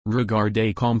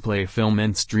Regardez complet film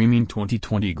en streaming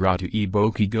 2020 gratuit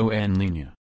Bokigo en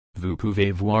ligne. Vous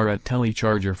pouvez voir et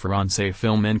télécharger français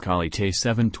film en qualité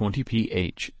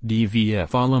 720p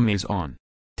HDVF à la maison.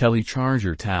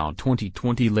 Télécharger tal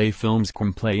 2020 les films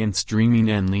complets en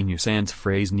streaming en ligne sans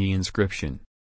phrase ni inscription.